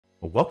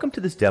Well, welcome to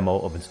this demo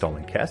of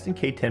installing Kasten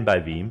K10 by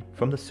Veeam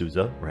from the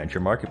SUSE Rancher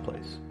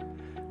Marketplace.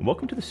 And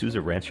welcome to the SUSE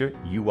Rancher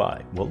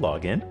UI. We'll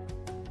log in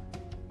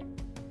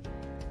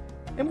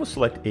and we'll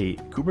select a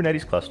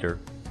Kubernetes cluster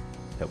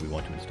that we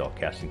want to install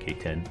Kasten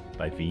K10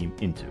 by Veeam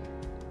into.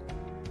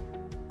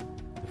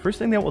 The first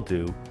thing that we'll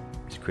do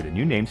is create a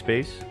new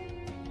namespace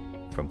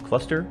from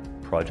Cluster,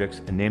 Projects,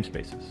 and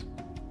Namespaces.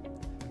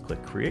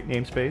 Click Create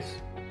Namespace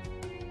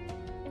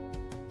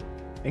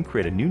and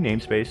create a new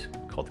namespace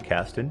called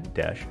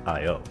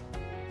Kasten-IO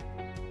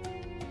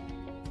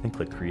and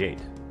click Create.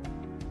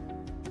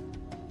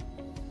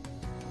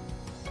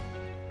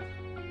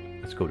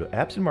 Let's go to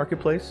Apps and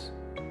Marketplace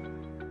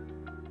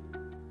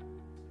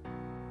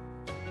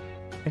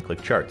and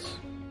click Charts.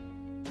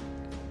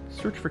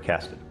 Search for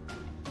Kasten.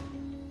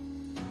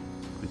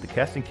 Click the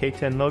Kasten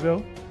K10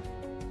 logo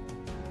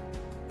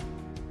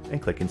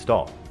and click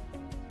Install.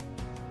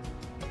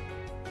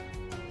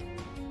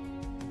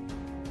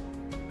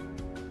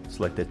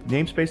 Select the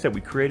namespace that we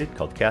created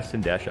called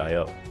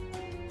Kasten-IO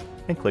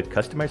and click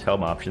Customize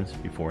Helm Options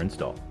before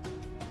install.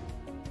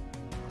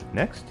 Click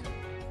Next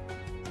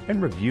and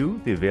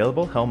review the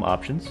available Helm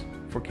options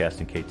for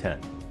Kasten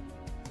K10.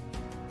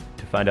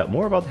 To find out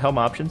more about the Helm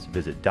options,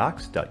 visit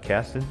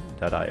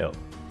docs.kasten.io.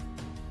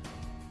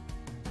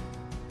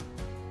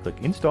 Click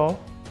Install,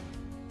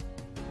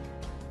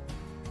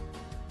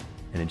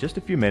 and in just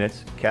a few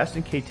minutes,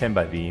 Kasten K10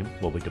 by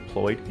Veeam will be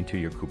deployed into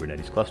your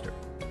Kubernetes cluster.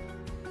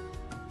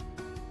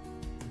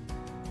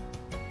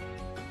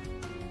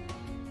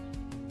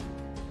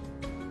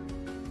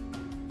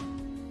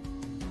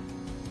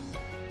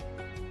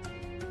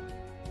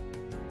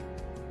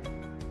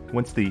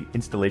 Once the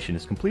installation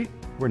is complete,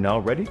 we're now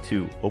ready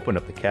to open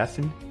up the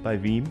Kasten by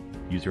Veeam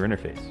user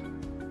interface.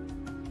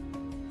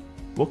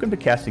 Welcome to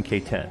Kasten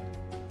K10.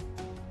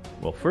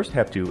 We'll first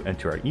have to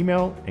enter our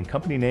email and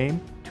company name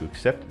to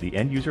accept the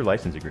end user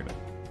license agreement.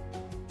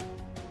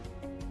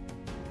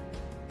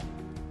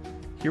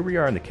 Here we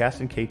are in the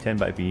Kasten K10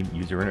 by Veeam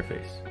user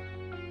interface.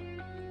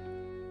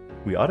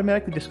 We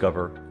automatically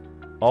discover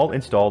all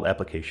installed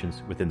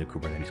applications within the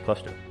Kubernetes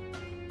cluster.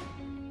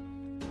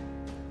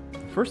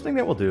 The first thing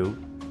that we'll do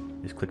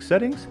is click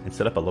Settings and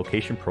set up a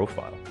location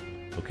profile.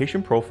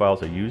 Location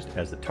profiles are used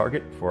as the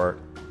target for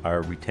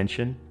our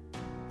retention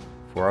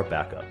for our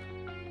backup.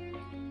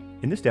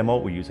 In this demo,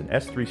 we use an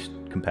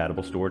S3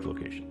 compatible storage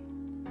location.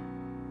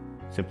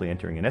 Simply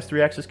entering an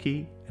S3 access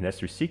key, an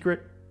S3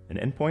 secret, an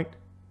endpoint,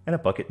 and a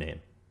bucket name.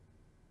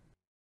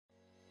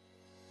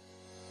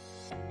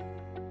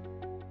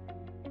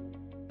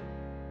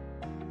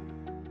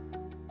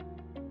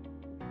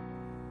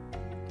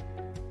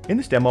 In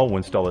this demo, we'll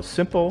install a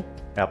simple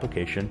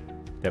application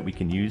that we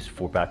can use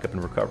for backup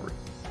and recovery.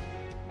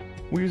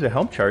 We use a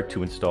Helm chart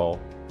to install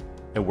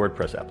a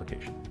WordPress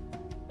application.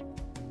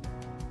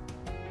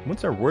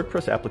 Once our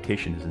WordPress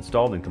application is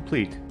installed and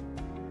complete,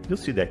 you'll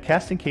see that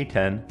Kasten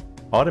K10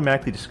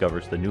 automatically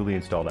discovers the newly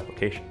installed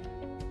application.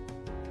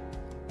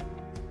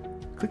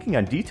 Clicking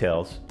on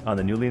Details on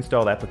the newly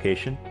installed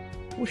application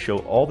will show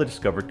all the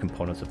discovered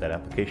components of that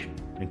application,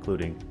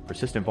 including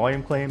persistent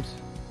volume claims,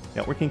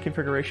 networking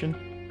configuration,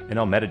 and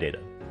all metadata.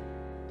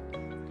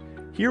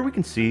 Here we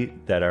can see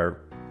that our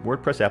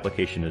WordPress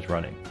application is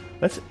running.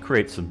 Let's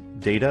create some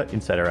data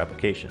inside our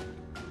application.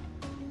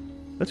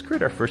 Let's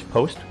create our first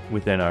post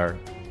within our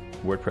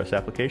WordPress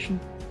application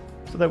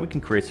so that we can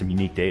create some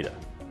unique data.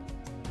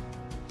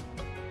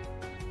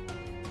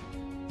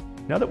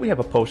 Now that we have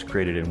a post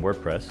created in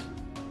WordPress,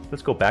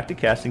 let's go back to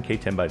Kasten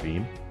K10 by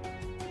Veeam.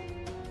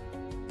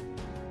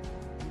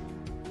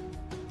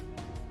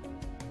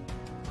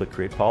 Click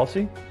Create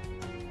Policy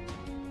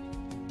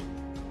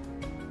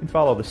and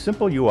follow the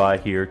simple UI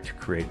here to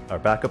create our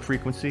backup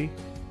frequency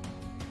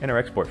and our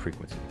export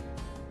frequency.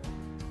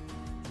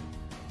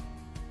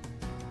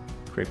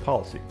 Create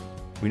policy.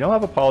 We now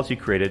have a policy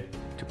created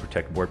to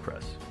protect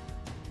WordPress.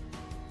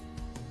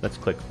 Let's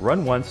click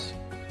Run Once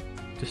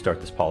to start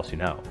this policy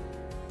now.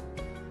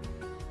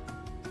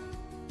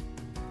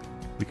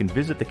 We can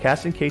visit the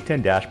Kasten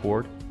K10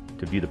 dashboard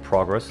to view the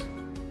progress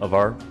of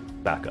our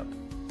backup.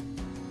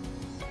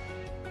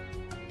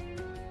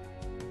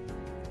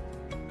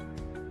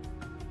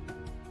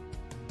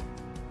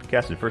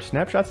 Kasten first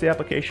snapshots the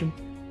application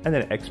and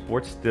then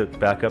exports the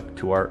backup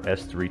to our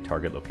S3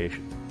 target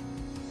location.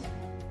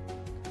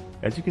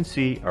 As you can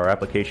see, our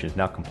application is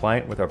now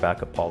compliant with our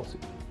backup policy.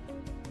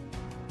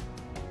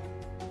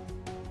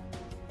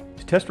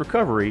 To test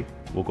recovery,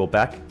 we'll go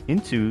back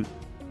into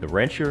the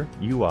Rancher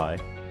UI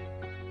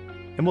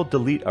and we'll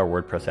delete our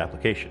WordPress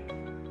application.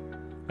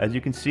 As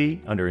you can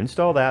see, under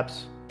Installed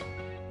Apps,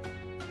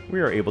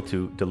 we are able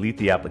to delete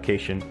the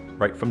application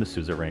right from the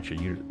SUSE Rancher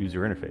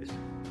user interface.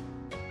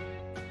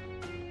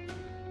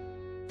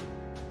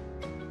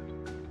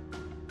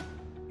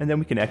 And then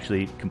we can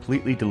actually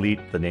completely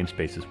delete the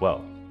namespace as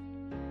well.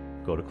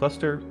 Go to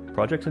Cluster,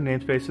 Projects and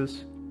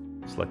Namespaces,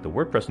 select the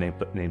WordPress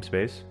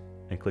namespace,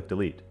 and click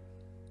Delete.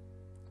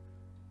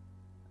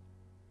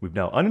 We've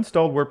now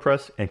uninstalled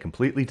WordPress and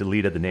completely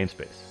deleted the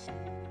namespace.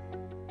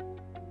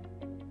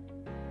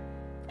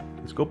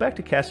 Let's go back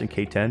to Kasten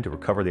K10 to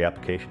recover the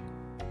application.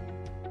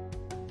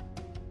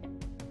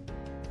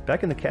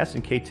 Back in the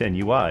Kasten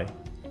K10 UI,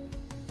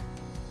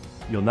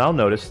 you'll now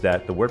notice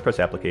that the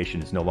WordPress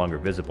application is no longer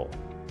visible.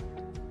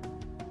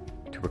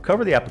 To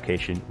recover the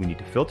application, we need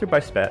to filter by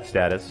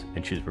status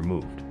and choose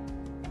Removed.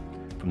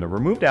 From the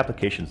Removed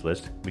Applications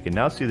list, we can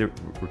now see the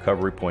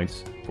recovery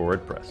points for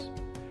WordPress.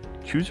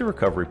 Choose a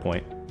recovery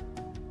point,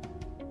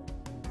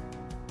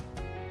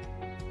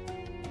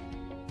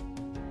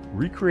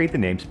 recreate the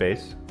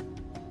namespace,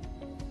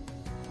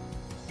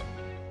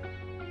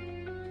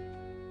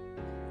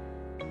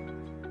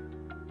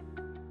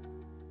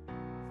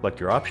 select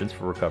your options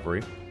for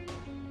recovery,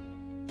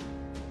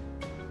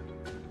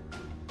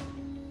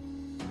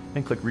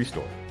 and click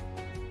Restore.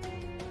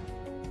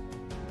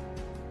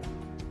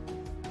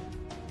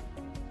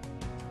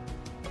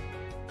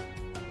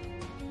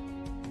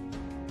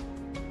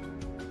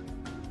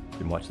 You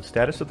can watch the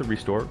status of the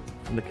restore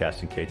from the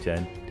Kasten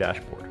K10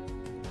 dashboard.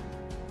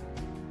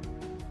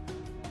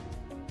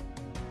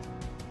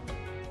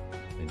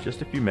 In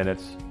just a few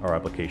minutes, our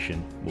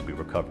application will be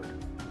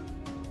recovered.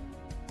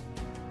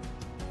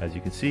 As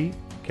you can see,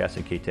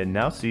 Kasten K10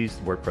 now sees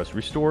WordPress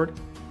restored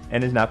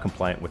and is now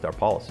compliant with our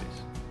policies.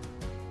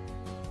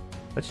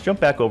 Let's jump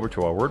back over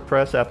to our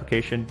WordPress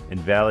application and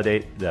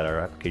validate that our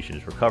application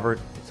is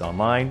recovered, it's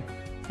online,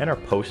 and our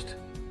post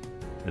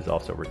is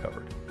also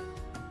recovered.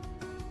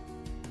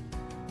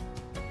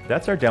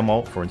 That's our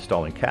demo for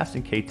installing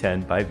Kasten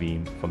K10 by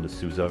Veeam from the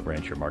SUSE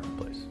Rancher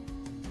Marketplace.